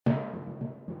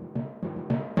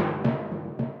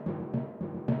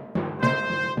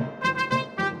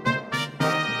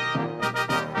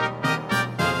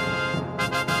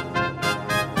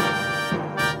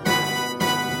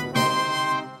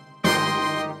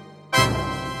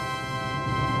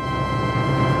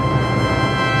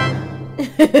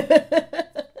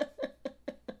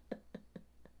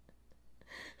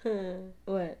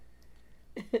What?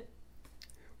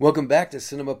 Welcome back to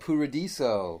Cinema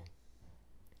Poo-Radiso.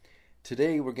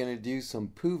 Today we're going to do some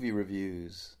Poovie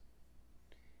reviews.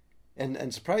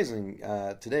 And surprising,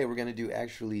 today we're going to do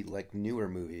actually like newer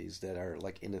movies that are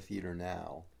like in the theater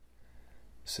now.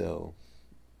 So...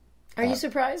 Are you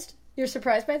surprised? You're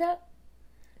surprised by that?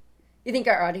 You think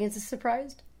our audience is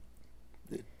surprised?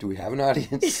 Do we have an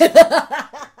audience? I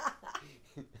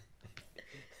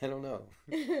don't know.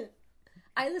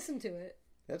 I listen to it.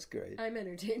 That's great. I'm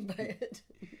entertained by it.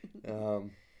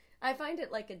 I find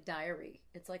it like a diary.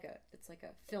 It's like a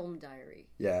film diary.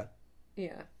 Yeah.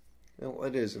 Yeah. Well,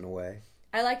 it is in a way.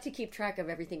 I like to keep track of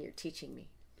everything you're teaching me.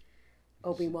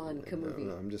 Obi-Wan Kenobi.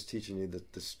 No, I'm just teaching you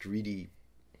the streety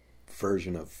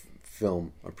version of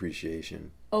film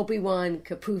appreciation. Obi-Wan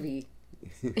Poovie.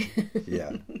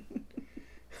 Yeah.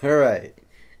 All right.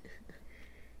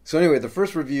 So anyway, the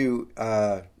first review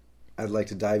I'd like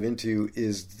to dive into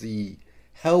is the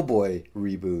Hellboy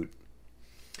reboot.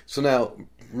 So now,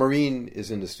 Maureen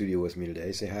is in the studio with me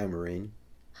today. Say hi, Maureen.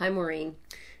 Hi, Maureen.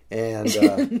 And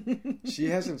she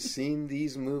hasn't seen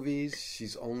these movies.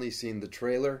 She's only seen the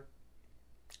trailer.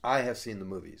 I have seen the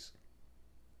movies.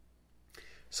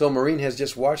 So Maureen has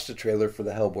just watched the trailer for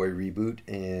the Hellboy reboot,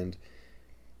 and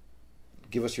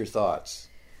give us your thoughts.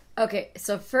 Okay,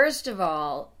 so first of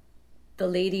all, the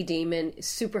lady demon is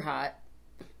super hot.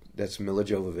 That's Mila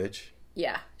Jovovich.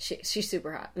 Yeah, she's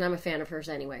super hot, and I'm a fan of hers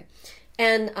anyway.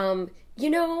 And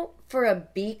for a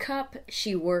B cup,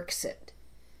 she works it.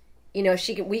 You know,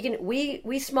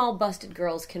 we small busted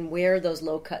girls can wear those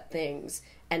low cut things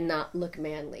and not look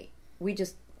manly. We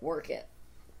just work it.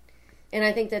 And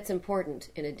I think that's important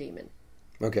in a demon.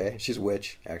 Okay, she's a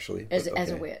witch, actually. As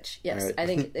a witch, yes. Right. I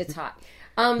think it's hot.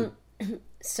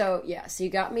 So you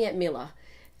got me at Mila.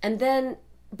 And then,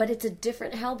 but it's a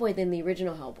different Hellboy than the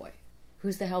original Hellboy.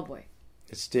 Who's the Hellboy?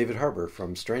 It's David Harbour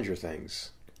from Stranger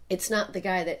Things. It's not the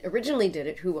guy that originally did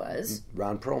it, who was?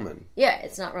 Ron Perlman. Yeah,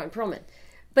 it's not Ron Perlman.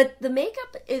 But the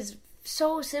makeup is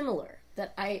so similar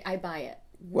that I buy it.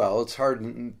 Well, it's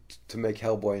hard to make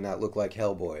Hellboy not look like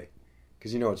Hellboy.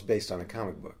 Because it's based on a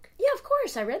comic book. Yeah, of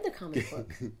course. I read the comic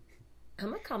book.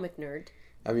 I'm a comic nerd.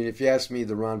 I mean, if you ask me,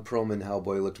 the Ron Perlman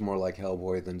Hellboy looked more like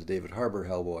Hellboy than the David Harbour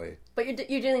Hellboy. But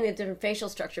you're dealing with a different facial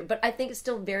structure. But I think it's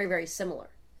still very, very similar.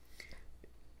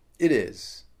 It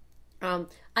is.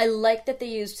 I like that they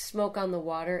used Smoke on the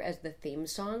Water as the theme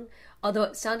song. Although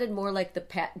it sounded more like the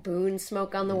Pat Boone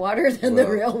Smoke on the Water than the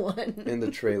real one. In the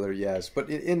trailer, yes.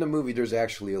 But in the movie, there's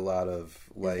actually a lot of,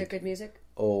 like... Is there good music?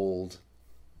 Old...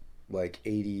 like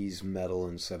 80s metal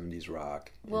and 70s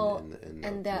rock in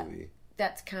the movie.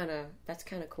 That's kind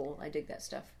of cool. I dig that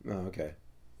stuff. Oh, okay.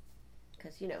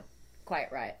 Because, Quiet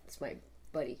Riot, it's my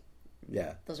buddy.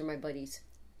 Yeah. Those are my buddies.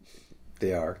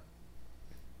 They are.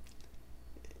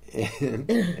 And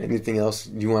anything else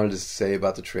you wanted to say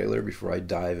about the trailer before I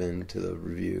dive into the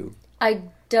review? I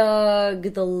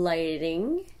dug the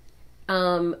lighting.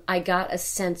 I got a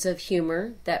sense of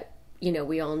humor that,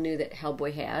 we all knew that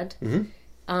Hellboy had.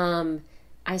 Mm-hmm.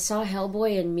 I saw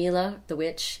Hellboy and Mila, the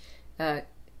witch,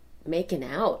 making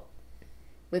out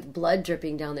with blood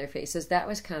dripping down their faces. That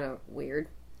was kind of weird.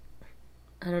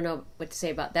 I don't know what to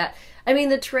say about that. I mean,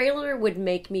 the trailer would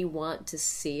make me want to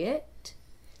see it.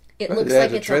 It looks like it's a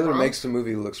romp. The trailer makes the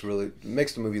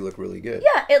movie look really good.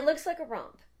 Yeah, it looks like a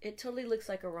romp. It totally looks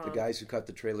like a romp. The guys who cut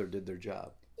the trailer did their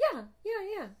job. Yeah,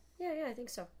 I think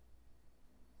so.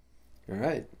 All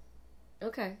right.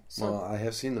 Okay. So, well, I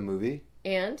have seen the movie.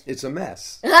 And? It's a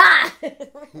mess.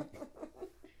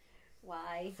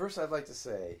 Why? First, I'd like to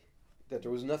say that there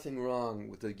was nothing wrong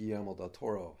with the Guillermo del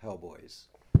Toro Hellboys.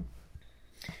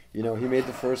 He made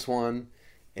the first one,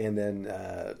 and then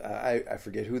I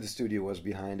forget who the studio was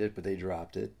behind it, but they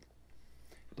dropped it.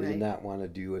 They did not want to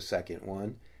do a second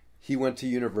one. He went to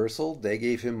Universal. They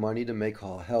gave him money to make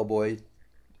Hellboy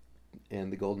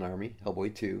and the Golden Army,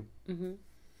 Hellboy 2. Mm-hmm.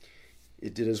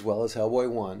 It did as well as Hellboy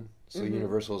 1. So mm-hmm.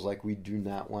 Universal was like, we do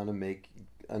not want to make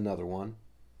another one.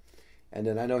 And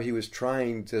then I know he was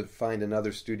trying to find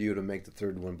another studio to make the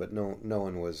third one, but no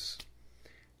one was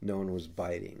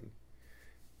biting.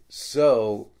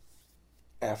 So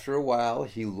after a while,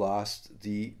 he lost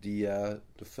the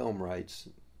film rights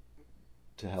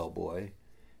to Hellboy,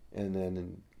 and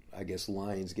then I guess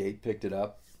Lionsgate picked it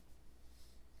up,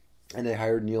 and they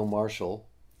hired Neil Marshall,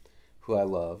 who I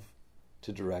love,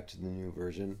 to direct the new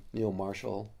version. Neil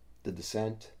Marshall, The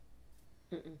Descent,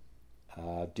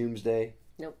 Doomsday,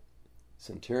 nope.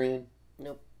 Centurion,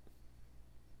 nope.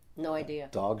 No idea.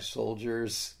 Dog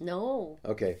Soldiers, no.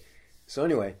 Okay, so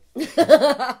anyway.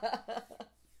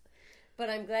 But but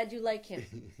I'm glad you like him.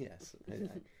 Yes.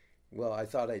 Well, I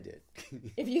thought I did.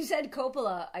 If you said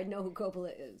Coppola, I'd know who Coppola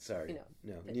is. Sorry.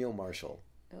 No, Neil Marshall.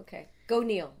 Okay. Go,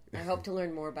 Neil. I hope to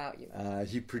learn more about you.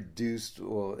 He produced,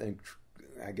 and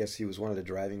I guess he was one of the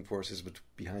driving forces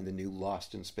behind the new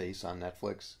Lost in Space on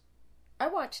Netflix. I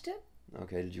watched it.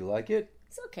 Okay, did you like it?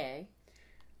 It's okay.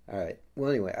 All right. Well,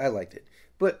 anyway, I liked it.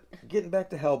 But getting back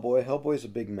to Hellboy, Hellboy's a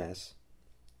big mess.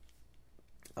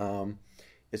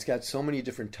 It's got so many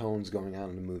different tones going on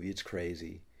in the movie. It's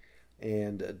crazy.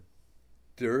 And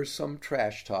there's some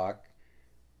trash talk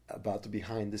about the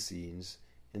behind the scenes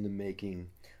in the making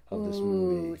of this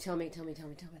movie. Tell me.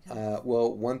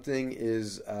 Well, one thing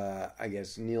is, I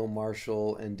guess Neil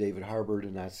Marshall and David Harbour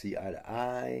did not see eye to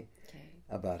eye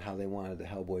about how they wanted the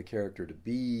Hellboy character to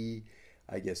be.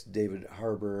 I guess David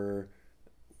Harbour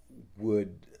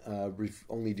would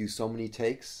only do so many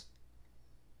takes,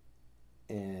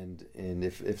 and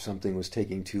if something was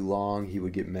taking too long, he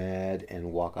would get mad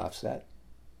and walk off set.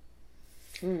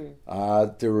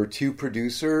 There were 2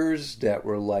 producers that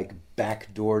were like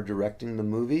backdoor directing the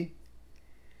movie.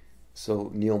 So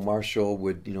Neil Marshall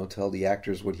would, tell the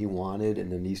actors what he wanted,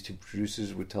 and then these 2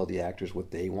 producers would tell the actors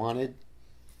what they wanted.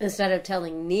 Instead of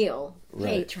telling Neil,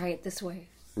 hey, right. Try it this way.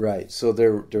 Right. So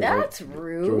That's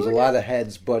rude. There was a lot of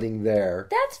heads butting there.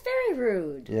 That's very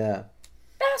rude. Yeah.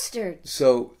 Bastard.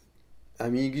 So, I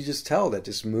mean, you could just tell that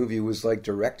this movie was like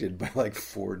directed by like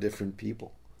 4 different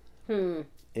people.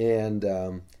 And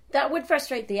that would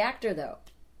frustrate the actor, though.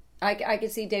 I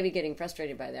could see David getting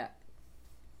frustrated by that.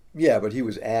 Yeah, but he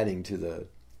was adding to the...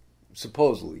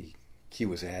 Supposedly, he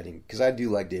was adding... Because I do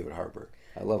like David Harbour.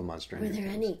 I love him on Stranger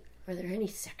Things. Were there any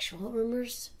sexual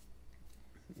rumors?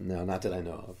 No, not that I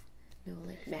know of. No,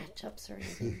 like matchups or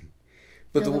anything?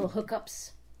 But no little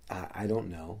hookups? I don't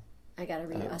know. I gotta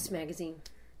read Us magazine.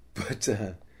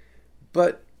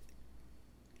 But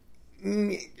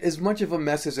as much of a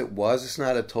mess as it was, it's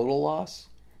not a total loss.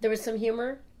 There was some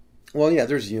humor? Well, yeah,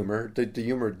 there's humor. The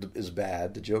humor is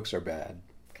bad. The jokes are bad.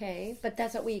 Okay, but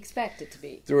that's what we expect it to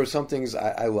be. There were some things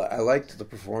I liked the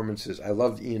performances. I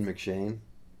loved Ian McShane.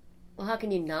 Well, how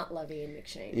can you not love Ian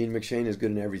McShane? Ian McShane is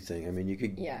good in everything. I mean, you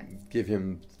could give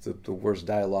him the worst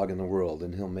dialogue in the world,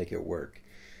 and he'll make it work.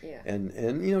 Yeah. And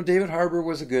David Harbour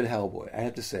was a good Hellboy. I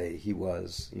have to say, he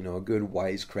was, a good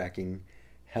wisecracking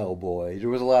Hellboy. There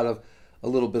was a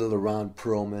little bit of the Ron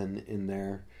Perlman in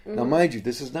there. Mm-hmm. Now, mind you,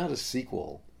 this is not a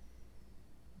sequel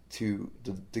to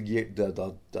the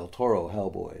Del Toro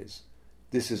Hellboys.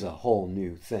 This is a whole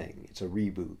new thing. It's a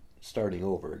reboot, starting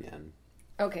over again.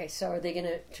 Okay, so are they going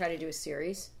to try to do a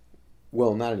series?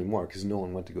 Well, not anymore, because no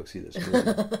one went to go see this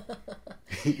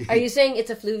movie. Are you saying it's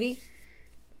a fluvie?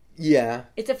 Yeah.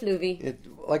 It's a fluvie.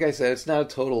 Like I said, it's not a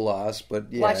total loss,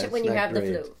 but yeah, watch it when you have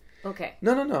great. The flu. Okay.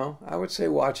 No. I would say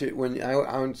watch it when...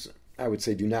 I would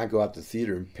say do not go out to the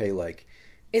theater and pay like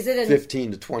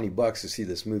 $15 to $20 to see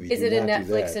this movie. Is it a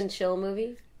Netflix and chill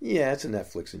movie? Yeah, it's a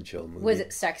Netflix and chill movie. Was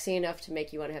it sexy enough to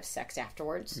make you want to have sex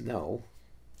afterwards? No.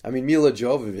 I mean, Mila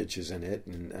Jovovich is in it,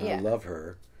 and I love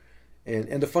her.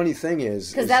 And the funny thing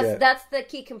is... Because that's the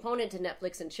key component to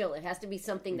Netflix and chill. It has to be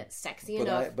something that's sexy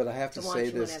enough. But I have to say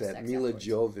this, that Mila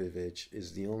Jovovich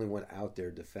is the only one out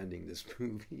there defending this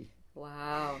movie.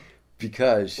 Wow.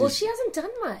 Because she hasn't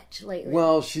done much lately.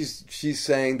 Well, she's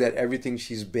saying that everything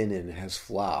she's been in has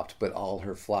flopped, but all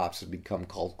her flops have become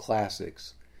called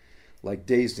classics. Like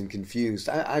Dazed and Confused.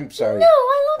 I'm sorry. No,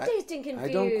 I love Dazed and Confused.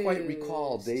 I don't quite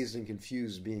recall Dazed and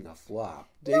Confused being a flop.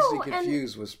 Dazed and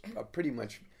Confused was pretty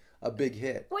much a big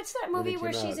hit. What's that movie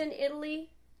where she's in Italy?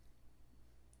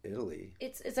 Italy?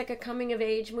 It's like a coming of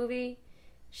age movie.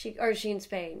 Is she in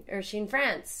Spain? Or is she in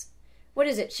France? What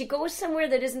is it? She goes somewhere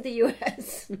that isn't the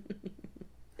U.S.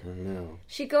 I don't know.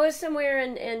 She goes somewhere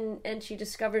and she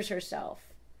discovers herself.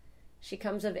 She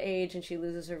comes of age and she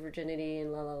loses her virginity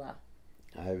and la la la.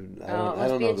 I don't must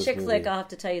know be a this chick movie. flick. I'll have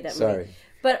to tell you that Sorry. movie.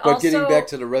 But also, getting back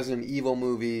to the Resident Evil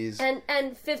movies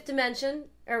and Fifth Dimension,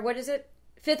 or what is it?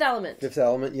 Fifth Element. Fifth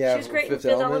Element, yeah. She was great in Fifth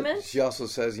Element. She also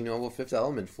says, Fifth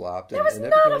Element flopped. That was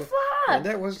not a flop. And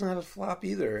that was not a flop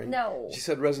either. And no. She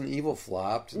said Resident Evil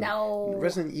flopped. No.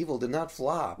 Resident Evil did not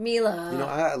flop. Mila.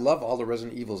 I love all the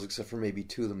Resident Evils except for maybe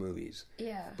 2 of the movies.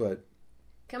 Yeah. But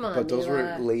come on, but those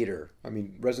Mila. were later. I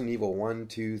mean, Resident Evil 1,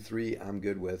 2, 3, I'm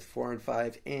good with. 4 and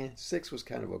 5, 6 was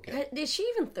kind of okay. Is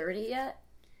she even 30 yet?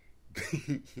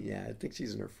 Yeah, I think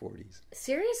she's in her 40s.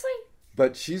 Seriously?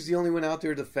 But she's the only one out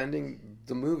there defending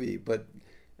the movie. But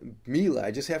Mila,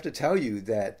 I just have to tell you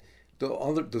that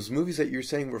those movies that you're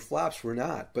saying were flops were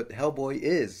not. But Hellboy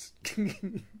is.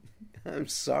 I'm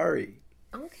sorry.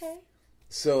 Okay.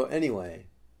 So anyway,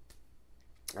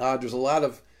 there's a lot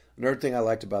of Another thing I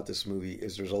liked about this movie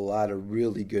is there's a lot of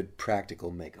really good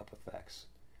practical makeup effects.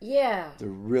 Yeah. They're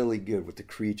really good with the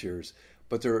creatures,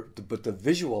 but the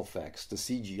visual effects, the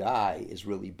CGI is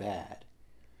really bad.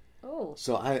 Oh.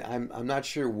 So I'm not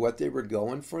sure what they were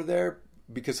going for there,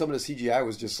 because some of the CGI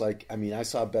was just like, I mean, I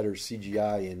saw better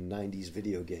CGI in 90s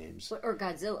video games. Or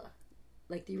Godzilla.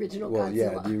 Like the original Well, Godzilla.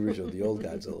 yeah, the old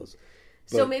Godzillas.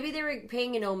 So maybe they were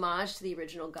paying an homage to the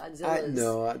original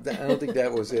Godzillas. I don't think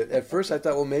that was it. At first I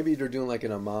thought, well, maybe they're doing like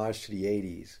an homage to the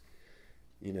 80s,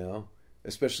 you know?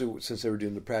 Especially since they were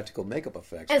doing the practical makeup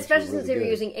effects. And especially really since they were good.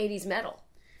 using 80s metal.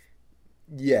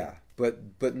 Yeah,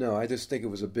 but no, I just think it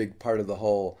was a big part of the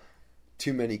whole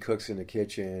too many cooks in the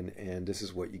kitchen and this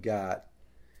is what you got,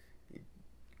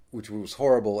 which was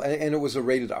horrible. And it was a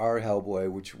rated R Hellboy,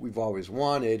 which we've always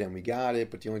wanted, and we got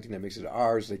it, but the only thing that makes it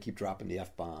R is they keep dropping the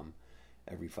F-bomb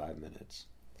every 5 minutes.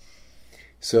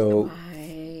 So...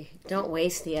 Don't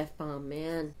waste the F-bomb,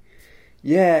 man.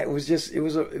 Yeah, it was a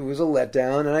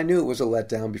letdown, and I knew it was a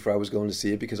letdown before I was going to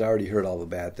see it because I already heard all the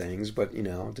bad things. But you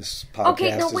know, this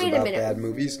podcast is about bad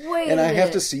movies, and I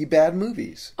have to see bad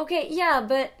movies. Okay, yeah,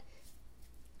 but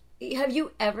have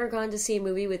you ever gone to see a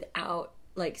movie without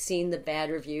like seeing the bad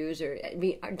reviews? Or I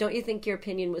mean, don't you think your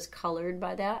opinion was colored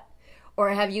by that? Or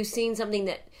have you seen something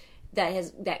that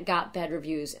got bad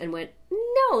reviews and went,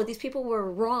 no, these people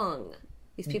were wrong.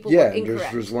 These people were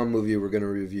incorrect. There's one movie we're going to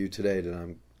review today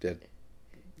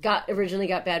that originally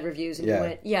got bad reviews, and you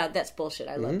went, yeah, that's bullshit.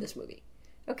 I love this movie.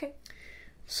 Okay.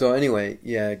 So anyway,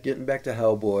 yeah, getting back to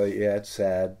Hellboy, yeah, it's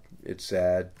sad. It's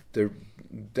sad. There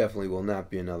definitely will not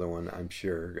be another one, I'm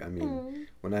sure. I mean,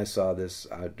 when I saw this,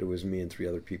 it was me and 3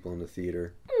 other people in the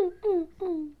theater.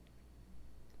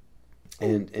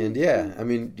 And yeah, I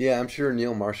mean, yeah, I'm sure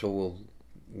Neil Marshall will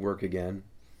work again.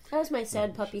 That was my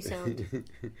sad puppy sound.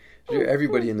 Sure,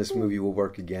 everybody in this movie will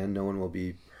work again. No one will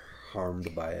be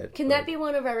harmed by it. Can that be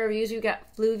one of our reviews? We've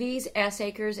got fluvies, ass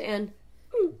acres, and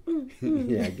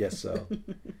yeah, I guess so.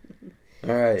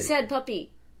 All right. Sad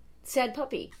puppy.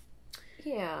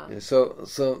 Yeah. So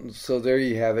there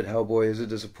you have it. Hellboy is a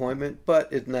disappointment,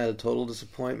 but it's not a total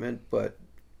disappointment. But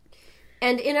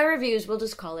and in our reviews, we'll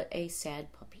just call it a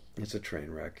sad puppy. It's a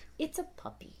train wreck. It's a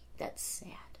puppy that's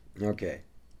sad. Okay,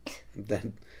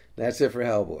 that's it for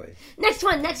Hellboy. Next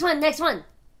one.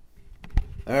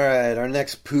 All right, our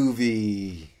next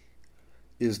Poovie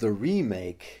is the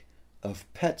remake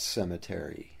of Pet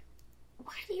Sematary.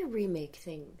 Why do you remake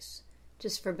things?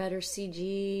 Just for better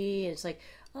CG? And it's like,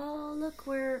 oh, look,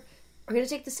 we're going to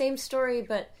take the same story,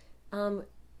 but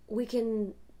we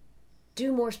can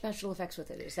do more special effects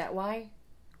with it. Is that why?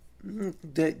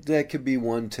 That could be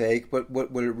one take, but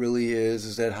what it really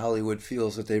is that Hollywood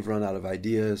feels that they've run out of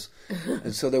ideas,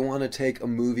 and so they want to take a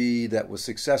movie that was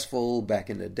successful back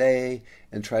in the day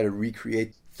and try to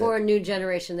recreate for a new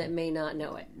generation that may not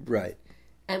know it, right?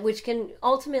 And which can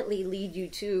ultimately lead you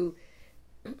to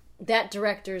that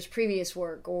director's previous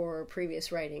work or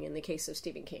previous writing. In the case of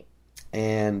Stephen King,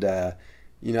 and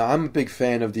I'm a big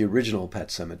fan of the original Pet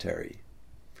Sematary,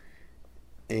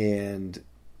 and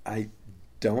I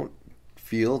don't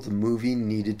feel the movie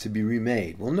needed to be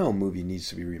remade. Well, no movie needs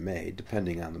to be remade,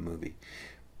 depending on the movie.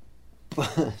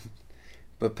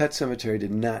 But Pet Sematary did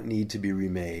not need to be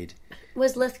remade.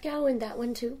 Was Lithgow in that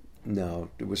one too? No,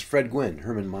 it was Fred Gwynne,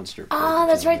 Herman Munster. Oh,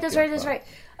 that's right.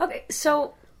 Okay,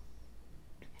 so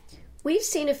we've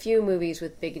seen a few movies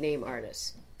with big name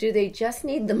artists. Do they just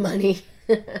need the money?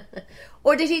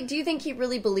 Or do you think he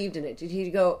really believed in it? Did he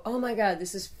go, oh my God,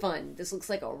 this is fun. This looks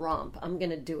like a romp. I'm going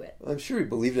to do it. I'm sure he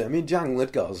believed it. I mean, John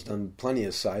Lithgow's done plenty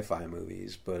of sci-fi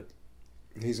movies, but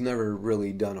he's never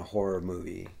really done a horror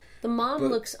movie. The mom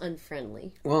looks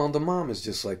unfriendly. Well, the mom is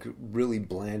just like really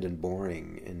bland and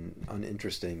boring and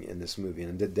uninteresting in this movie.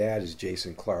 And the dad is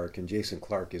Jason Clarke, and Jason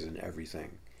Clarke is in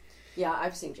everything. Yeah,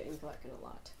 I've seen Jason Clarke in a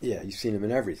lot. Yeah, you've seen him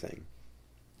in everything.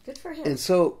 Good for him. And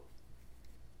so,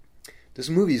 this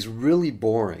movie is really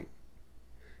boring.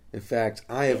 In fact,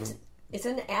 It's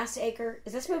an ass acre.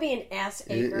 Is this movie an ass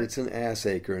acre? It's an ass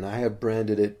acre, and I have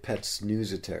branded it Pet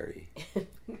Snoozatary.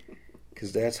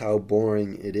 Because that's how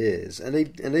boring it is. And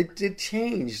they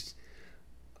changed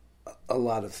a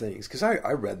lot of things. Because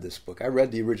I read this book. I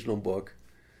read the original book.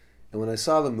 And when I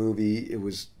saw the movie,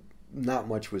 not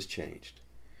much was changed.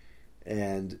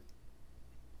 And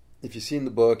if you've seen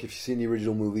the book, if you've seen the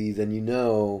original movie, then you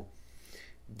know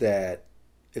that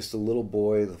it's the little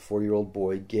boy, the 4-year-old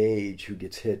boy, Gage, who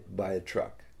gets hit by a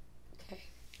truck. Okay.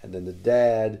 And then the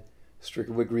dad,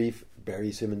 stricken with grief,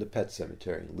 buries him in the pet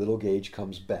cemetery. Little Gage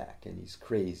comes back, and he's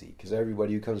crazy, because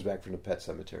everybody who comes back from the pet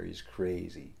cemetery is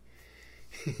crazy.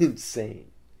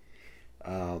 Insane.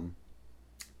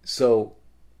 So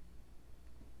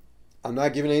I'm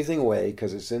not giving anything away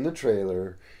because it's in the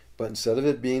trailer, but instead of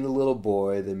it being the little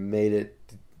boy, they made it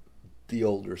the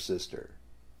older sister,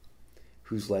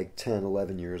 who's like 10,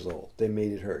 11 years old. They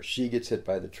made it her. She gets hit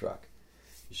by the truck.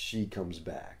 She comes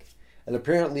back. And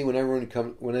apparently when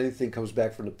anything comes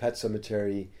back from the pet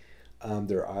cemetery,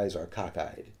 their eyes are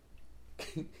cockeyed.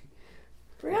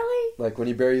 Really? Like when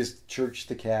he buries Church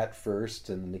the cat first,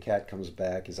 and then the cat comes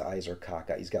back, his eyes are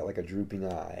cockeyed. He's got like a drooping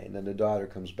eye. And then the daughter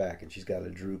comes back, and she's got a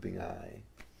drooping eye.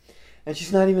 And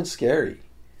she's not even scary.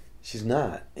 She's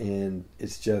not. And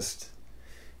it's just...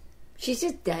 She's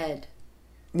just dead.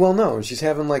 Well, no. She's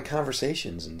having like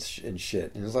conversations and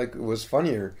shit. And it's like, it was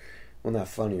funnier. Well, not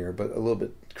funnier, but a little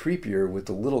bit creepier with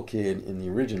the little kid in the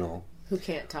original. Who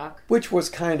can't talk. Which was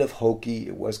kind of hokey.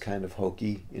 It was kind of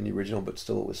hokey in the original, but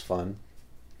still it was fun.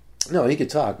 No, he could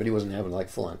talk, but he wasn't having like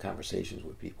full-on conversations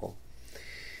with people.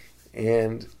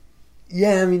 And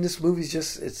yeah, I mean, this movie's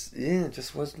it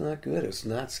just was not good. It's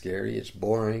not scary. It's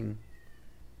boring.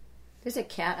 There's a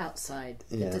cat outside.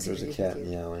 Yeah, there's a cat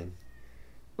meowing.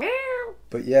 Meow.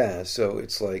 But yeah, so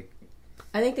it's like...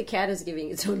 I think the cat is giving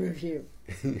its own review.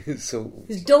 So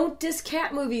don't diss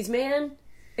cat movies, man.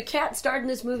 A cat starred in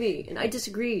this movie, and I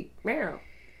disagree. Meow.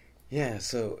 Yeah,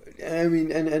 so I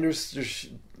mean, and there's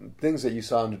things that you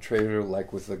saw in the trailer,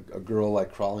 like with a girl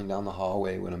like crawling down the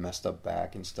hallway with a messed up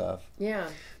back and stuff. Yeah,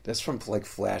 that's from like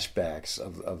flashbacks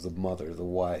of the mother, the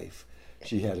wife.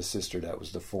 She had a sister that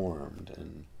was deformed,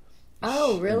 and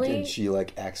really? And she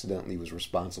like accidentally was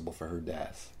responsible for her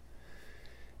death,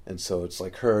 and so it's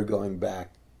like her going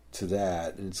back to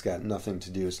that, and it's got nothing to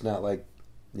do. It's not like,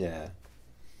 yeah,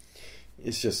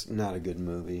 it's just not a good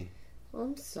movie.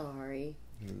 I'm sorry.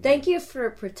 Thank you for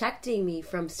protecting me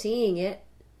from seeing it.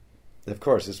 Of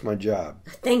course, it's my job.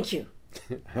 Thank you.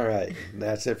 All right,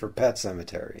 that's it for Pet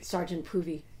Sematary. Sergeant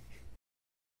Poovie.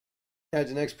 Yeah,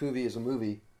 the next Poovie is a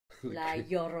movie. La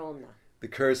Llorona. The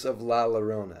Curse of La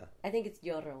Lorona. I think it's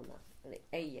Llorona.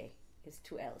 Eye. It's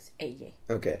 2 L's. Eye.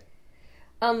 Okay.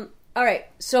 All right,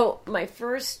 so my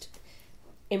first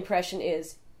impression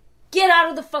is, get out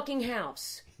of the fucking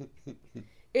house.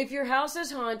 If your house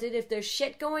is haunted, if there's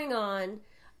shit going on,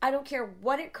 I don't care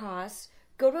what it costs,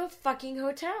 go to a fucking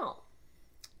hotel.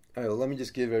 All right, well, let me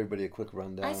just give everybody a quick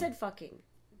rundown. I said fucking.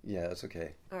 Yeah, that's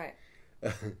okay. All right.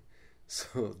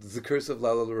 So, The Curse of La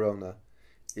Llorona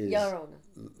is... Llorona.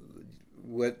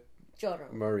 What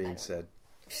Llorona. Maureen said.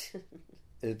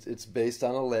 It's based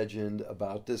on a legend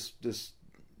about this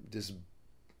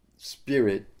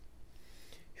spirit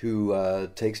who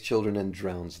takes children and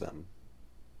drowns them.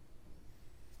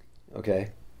 Okay.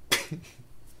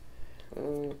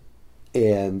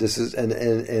 And this is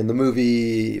and the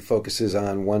movie focuses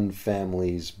on one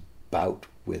family's bout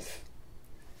with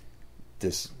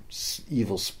this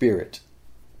evil spirit.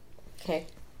 Okay.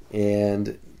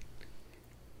 And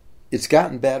it's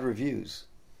gotten bad reviews,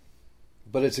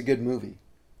 but it's a good movie.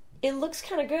 It looks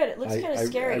kind of good. It looks kind of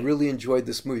scary. I really enjoyed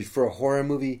this movie. For a horror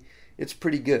movie, it's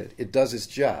pretty good. It does its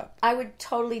job. I would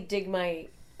totally dig my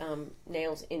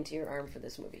nails into your arm for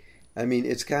this movie. I mean,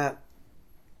 it's got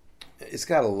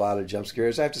a lot of jump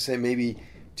scares. I have to say maybe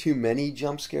too many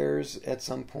jump scares at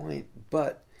some point,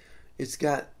 but it's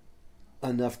got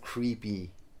enough creepiness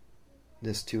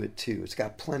to it too. It's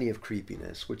got plenty of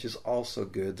creepiness, which is also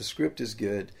good. The script is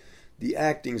good. The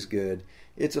acting's good.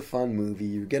 It's a fun movie.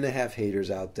 You're going to have haters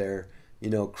out there. You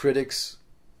know, critics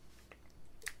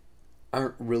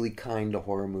aren't really kind to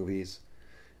horror movies,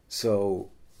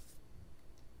 so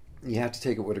you have to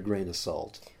take it with a grain of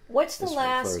salt. What's the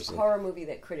last horror movie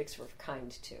that critics were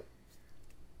kind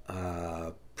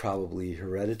to? Probably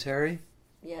Hereditary.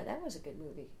 Yeah, that was a good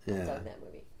movie. Yeah. I love that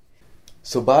movie.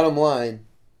 So bottom line,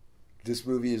 this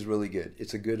movie is really good.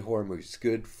 It's a good horror movie. It's a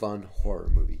good, fun horror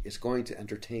movie. It's going to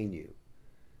entertain you.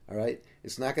 All right?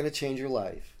 It's not going to change your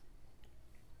life.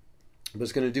 But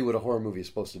it's going to do what a horror movie is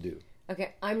supposed to do.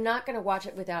 Okay, I'm not going to watch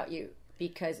it without you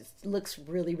because it looks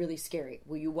really, really scary.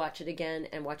 Will you watch it again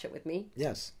and watch it with me?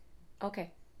 Yes.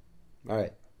 Okay. All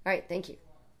right. All right, thank you.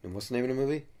 And what's the name of the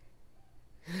movie?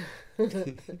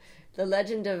 The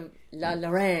Legend of La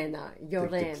Lorena.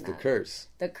 Llorena. The Curse.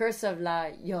 The Curse of La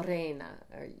Llorena.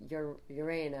 Or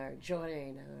Llorena. Or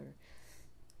Llorena.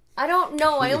 I don't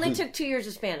know. I only took 2 years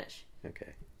of Spanish.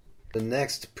 Okay. The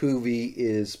next Poovie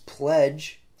is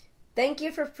Pledge. Thank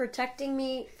you for protecting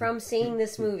me from seeing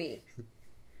this movie.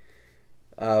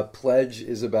 Pledge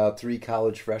is about 3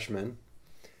 college freshmen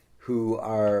who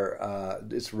are,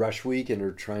 it's rush week and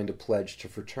are trying to pledge to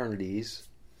fraternities.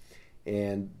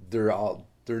 And they're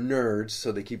nerds,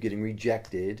 so they keep getting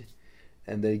rejected.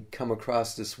 And they come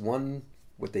across this one,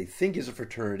 what they think is a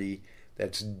fraternity,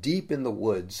 that's deep in the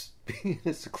woods, in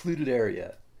a secluded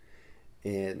area.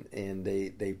 and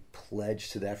they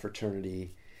pledge to that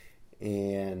fraternity,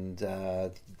 and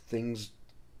things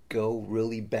go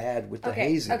really bad with the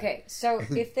hazing. Okay, so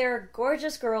if they're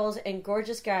gorgeous girls and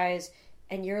gorgeous guys,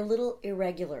 and you're a little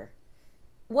irregular,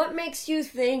 what makes you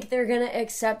think they're going to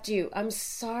accept you? I'm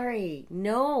sorry.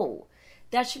 No.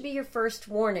 That should be your first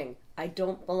warning. I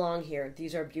don't belong here.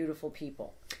 These are beautiful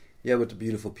people. Yeah, but the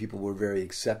beautiful people were very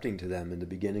accepting to them in the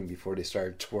beginning before they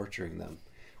started torturing them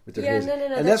with their hazing.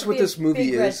 No. And that's what this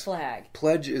movie is. Red flag.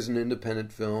 Pledge is an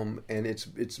independent film, and it's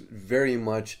very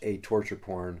much a torture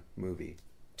porn movie.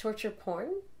 Torture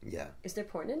porn? Yeah. Is there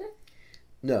porn in it?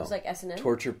 No. It's like S&M?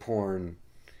 Torture porn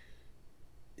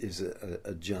is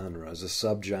a genre, is a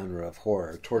subgenre of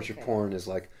horror. Torture porn is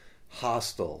like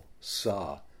Hostel,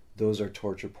 Saw. Those are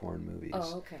torture porn movies.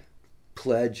 Oh, okay.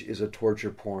 Pledge is a torture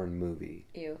porn movie.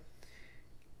 Ew.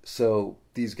 So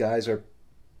these guys are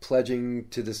pledging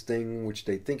to this thing which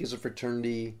they think is a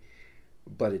fraternity,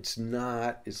 but it's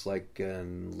not. It's like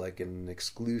an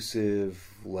exclusive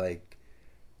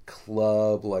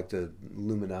club, like the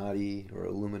Illuminati.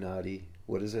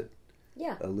 What is it?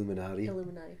 Yeah. Illuminati.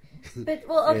 But,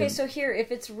 okay, so here,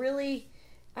 if it's really,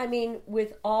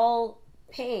 with all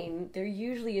pain, there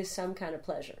usually is some kind of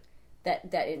pleasure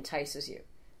that entices you.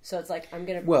 So it's like, I'm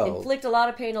going to inflict a lot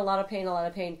of pain,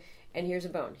 and here's a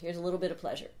bone. Here's a little bit of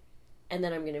pleasure. And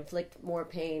then I'm going to inflict more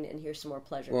pain, and here's some more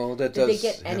pleasure. Well, that Did does they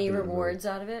get any rewards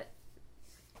out of it?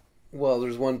 Well,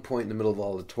 there's one point in the middle of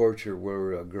all the torture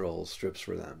where a girl strips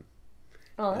for them.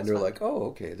 Oh, that's and they're fun. like, oh,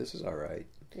 okay, this is all right.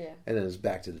 Yeah. And then it's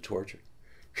back to the torture.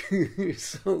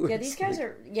 So yeah, these guys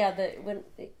are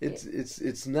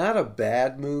it's not a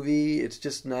bad movie. It's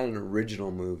just not an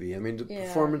original movie. The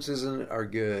performances in it are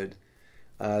good.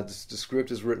 The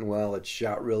script is written well. It's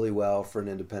shot really well for an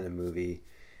independent movie.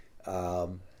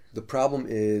 The problem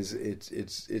is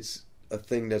it's a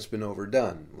thing that's been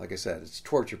overdone. Like I said, it's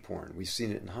torture porn. We've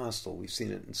seen it in Hostel. We've seen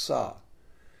it in Saw.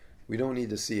 We don't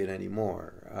need to see it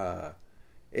anymore.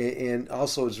 And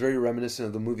also, it's very reminiscent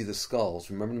of the movie The Skulls.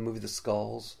 Remember the movie The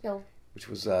Skulls? No. Which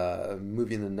was a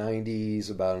movie in the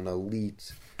 90s about an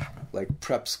elite,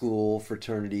 prep school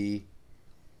fraternity.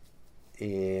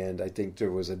 And I think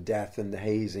there was a death in the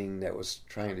hazing that was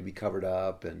trying to be covered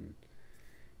up. And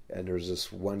there was this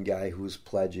one guy who was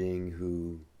pledging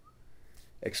who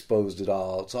exposed it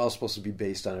all. It's all supposed to be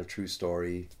based on a true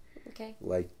story. Okay.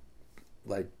 Like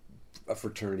a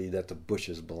fraternity that the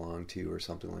Bushes belong to or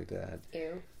something like that.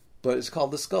 Ew. But it's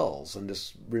called The Skulls, and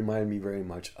this reminded me very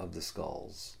much of The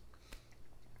Skulls.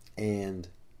 And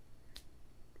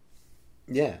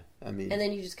yeah, And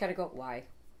then you just kind of go, why?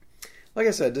 Like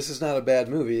I said, this is not a bad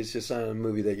movie. It's just not a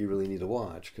movie that you really need to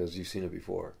watch because you've seen it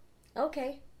before.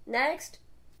 Okay. Next.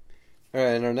 All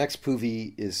right, and our next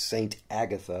Poovie is Saint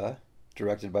Agatha,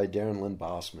 directed by Darren Lynn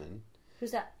Bossman.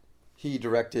 Who's that? He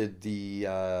directed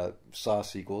the Saw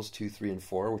sequels, 2, 3, and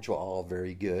 4, which were all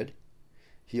very good.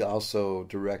 He also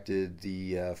directed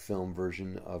the film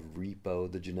version of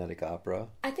Repo, the Genetic Opera.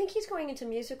 I think he's going into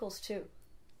musicals, too.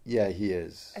 Yeah, he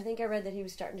is. I think I read that he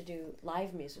was starting to do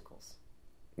live musicals.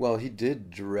 Well, he did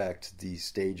direct the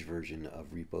stage version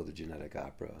of Repo, the Genetic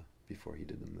Opera, before he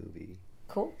did the movie.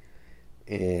 Cool.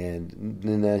 And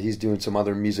then he's doing some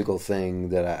other musical thing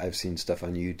that I've seen stuff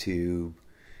on YouTube.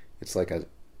 It's like a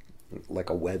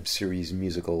web series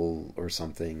musical or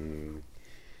something,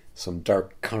 some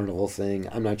dark carnival thing.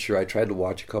 I'm not sure. I tried to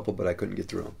watch a couple, but I couldn't get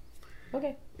through them.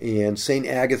 Okay. And Saint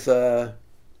Agatha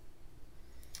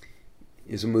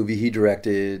is a movie he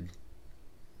directed,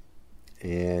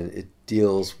 and it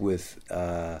deals with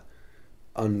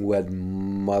unwed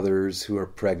mothers who are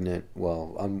pregnant.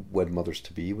 Well, unwed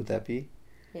mothers-to-be, would that be?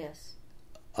 Yes.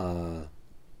 In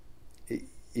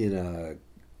a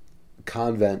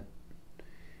convent.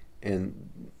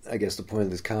 And I guess the point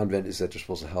of this convent is that they're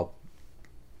supposed to help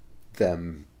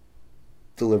them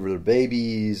deliver their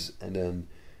babies, and then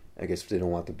I guess if they don't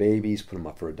want the babies, put them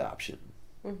up for adoption.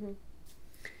 Mm-hmm.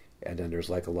 And then there's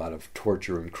a lot of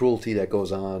torture and cruelty that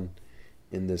goes on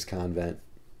in this convent.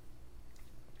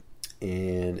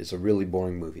 And it's a really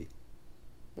boring movie.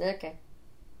 Okay.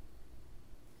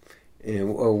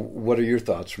 And what are your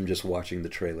thoughts from just watching the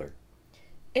trailer?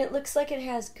 It looks like it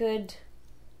has good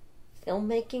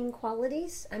filmmaking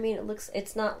qualities. It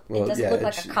doesn't look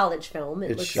like a college film.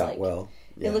 It looks shot well.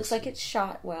 Yes. It looks like it's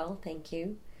shot well. Thank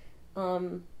you.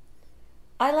 I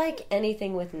like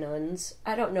anything with nuns.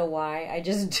 I don't know why. I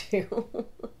just do.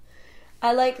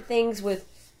 I like things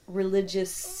with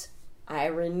religious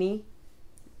irony.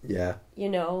 Yeah.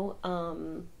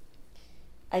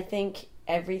 I think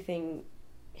everything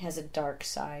has a dark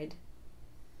side.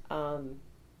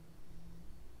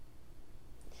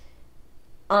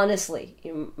 honestly,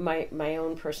 my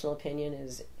own personal opinion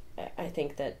is, I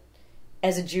think that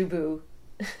as a Jew-boo,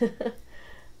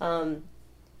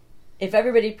 if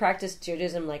everybody practiced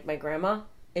Judaism like my grandma,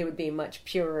 it would be a much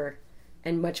purer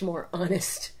and much more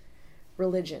honest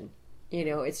religion.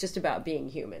 It's just about being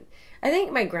human. I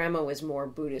think my grandma was more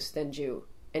Buddhist than Jew,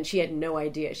 and she had no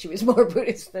idea she was more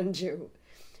Buddhist than Jew.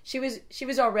 She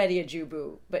was already a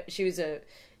Jew-boo, but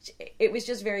it was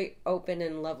just very open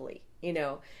and lovely,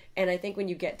 And I think when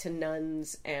you get to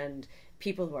nuns and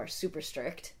people who are super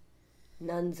strict,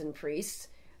 nuns and priests,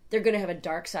 they're going to have a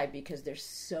dark side because there's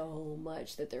so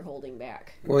much that they're holding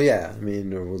back. Well, yeah. I mean,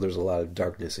 there's a lot of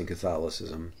darkness in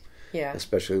Catholicism. Yeah.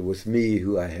 Especially with me,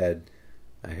 who I had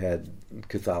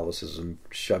Catholicism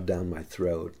shoved down my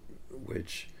throat,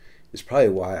 which is probably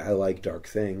why I like dark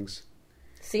things.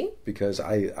 See? Because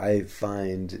I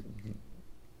find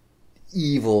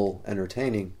evil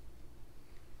entertaining.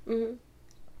 Mm-hmm.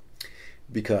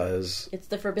 Because it's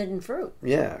the forbidden fruit.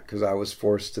 Yeah, because I was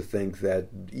forced to think that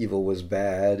evil was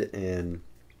bad, and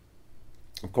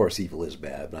of course evil is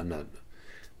bad,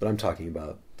 but I'm talking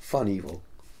about fun evil.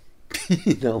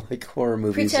 Like horror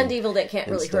movies. Pretend evil that can't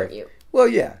really hurt you. Well,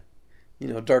 yeah.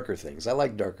 Darker things. I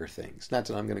like darker things. Not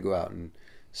that I'm going to go out and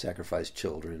sacrifice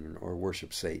children or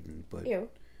worship Satan, but you.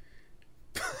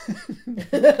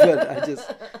 But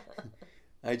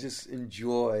I just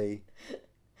enjoy.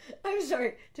 I'm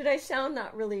sorry. Did I sound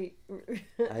not really?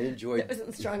 I enjoyed. That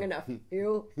wasn't strong enough.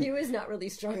 You is not really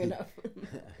strong enough.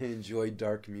 I enjoy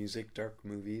dark music, dark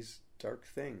movies, dark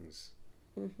things.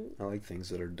 Mm-hmm. I like things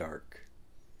that are dark.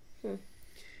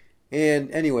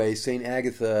 And anyway, Saint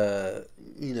Agatha.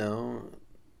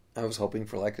 I was hoping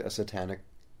for like a satanic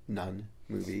nun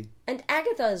movie. And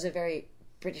Agatha is a very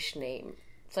British name.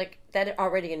 It's like that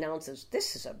already announces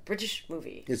this is a British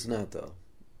movie. It's not though.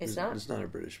 It's not? It's not a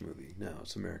British movie. No,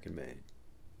 it's American made.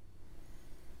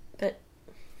 But,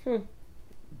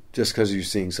 Just because you're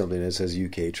seeing something that says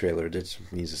UK trailer, that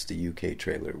means it's the UK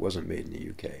trailer. It wasn't made in the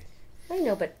UK. I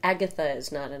know, but Agatha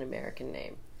is not an American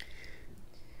name.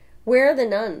 Where are the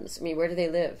nuns? I mean, where do they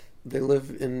live? They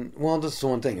live in, well, that's the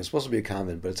one thing. It's supposed to be a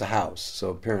convent, but it's a house. So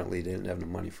apparently they didn't have the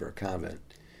money for a convent.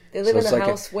 They live in a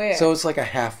house where? So it's like a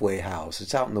halfway house.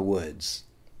 It's out in the woods.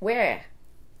 Where?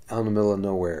 Out in the middle of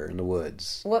nowhere in the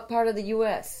woods. What part of the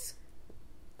U.S.?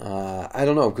 I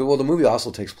don't know. Well, the movie also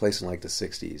takes place in like the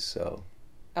 60s, so.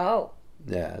 Oh.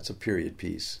 Yeah, it's a period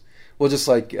piece. Well, just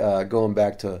like going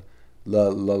back to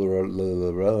that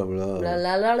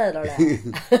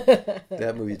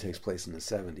movie takes place in the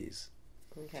 70s.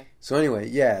 Okay. So anyway,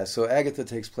 yeah, so Agatha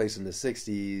takes place in the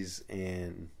 60s,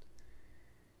 and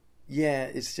yeah,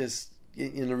 it's just,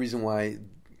 the reason why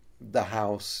the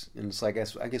house, and it's like,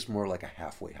 I guess more like a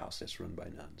halfway house that's run by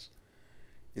nuns,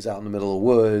 is out in the middle of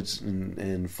woods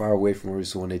and far away from where,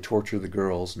 so when they torture the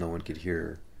girls, no one could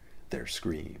hear their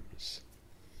screams.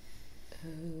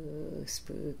 Oh,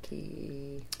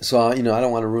 spooky. So, I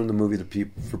don't want to ruin the movie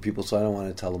for people, so I don't want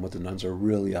to tell them what the nuns are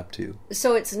really up to.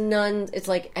 So it's nuns, it's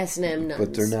like S&M nuns.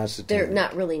 But they're not satanic. They're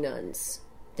not really nuns.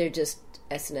 They're just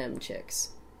S&M chicks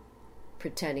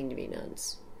pretending to be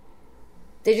nuns.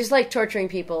 They just like torturing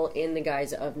people in the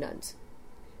guise of nuns.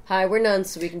 Hi, we're nuns,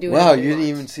 so we can do anything we want. Wow, you didn't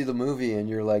even see the movie, and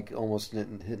you're like almost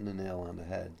hitting the nail on the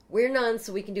head. We're nuns,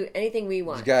 so we can do anything we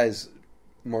want. Guys,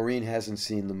 Maureen hasn't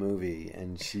seen the movie,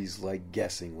 and she's like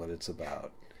guessing what it's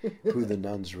about, who the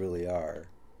nuns really are.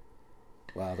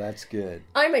 Wow, that's good.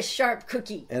 I'm a sharp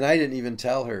cookie. And I didn't even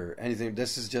tell her anything.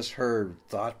 This is just her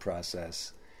thought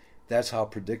process. That's how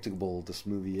predictable this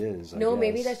movie is. No,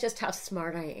 maybe that's just how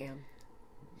smart I am.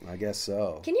 I guess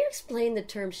so. Can you explain the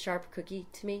term sharp cookie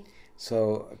to me?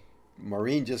 So,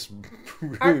 Maureen just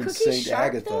ruined Saint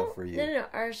Agatha though? for you. No.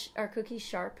 Are cookies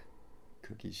sharp?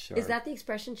 Cookies sharp. Is that the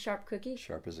expression, sharp cookie?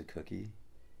 Sharp as a cookie?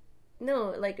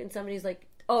 No, like when somebody's like,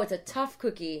 oh, it's a tough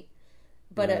cookie.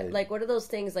 But right. Like, what are those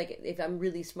things, like, if I'm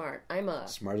really smart? I'm a...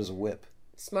 Smart as a whip.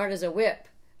 Smart as a whip.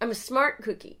 I'm a smart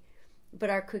cookie. But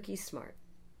are cookies smart?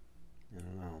 I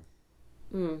don't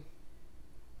know.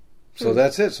 So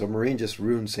that's it. So Maureen just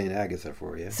ruined St. Agatha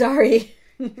for you. Sorry.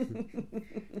 I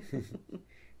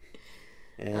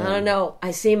don't know.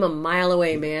 I see him a mile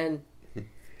away, man.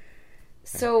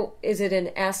 So is it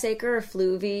an ass-acre, a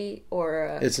fluvy, or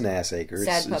a... It's an ass-acre.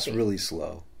 Sad puppy. It's really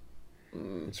slow.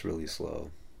 It's really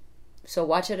slow. So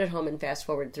watch it at home and fast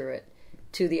forward through it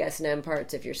to the S&M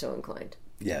parts if you're so inclined.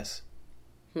 Yes.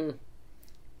 All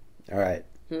right.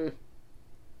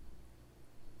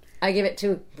 I give it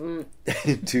 2.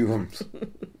 2 hums.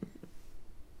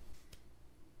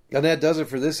 And that does it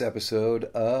for this episode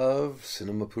of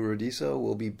Cinema Poo-Radiso.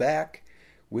 We'll be back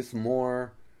with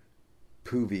more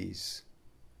Poovies.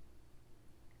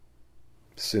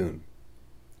 soon.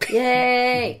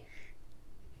 Yay!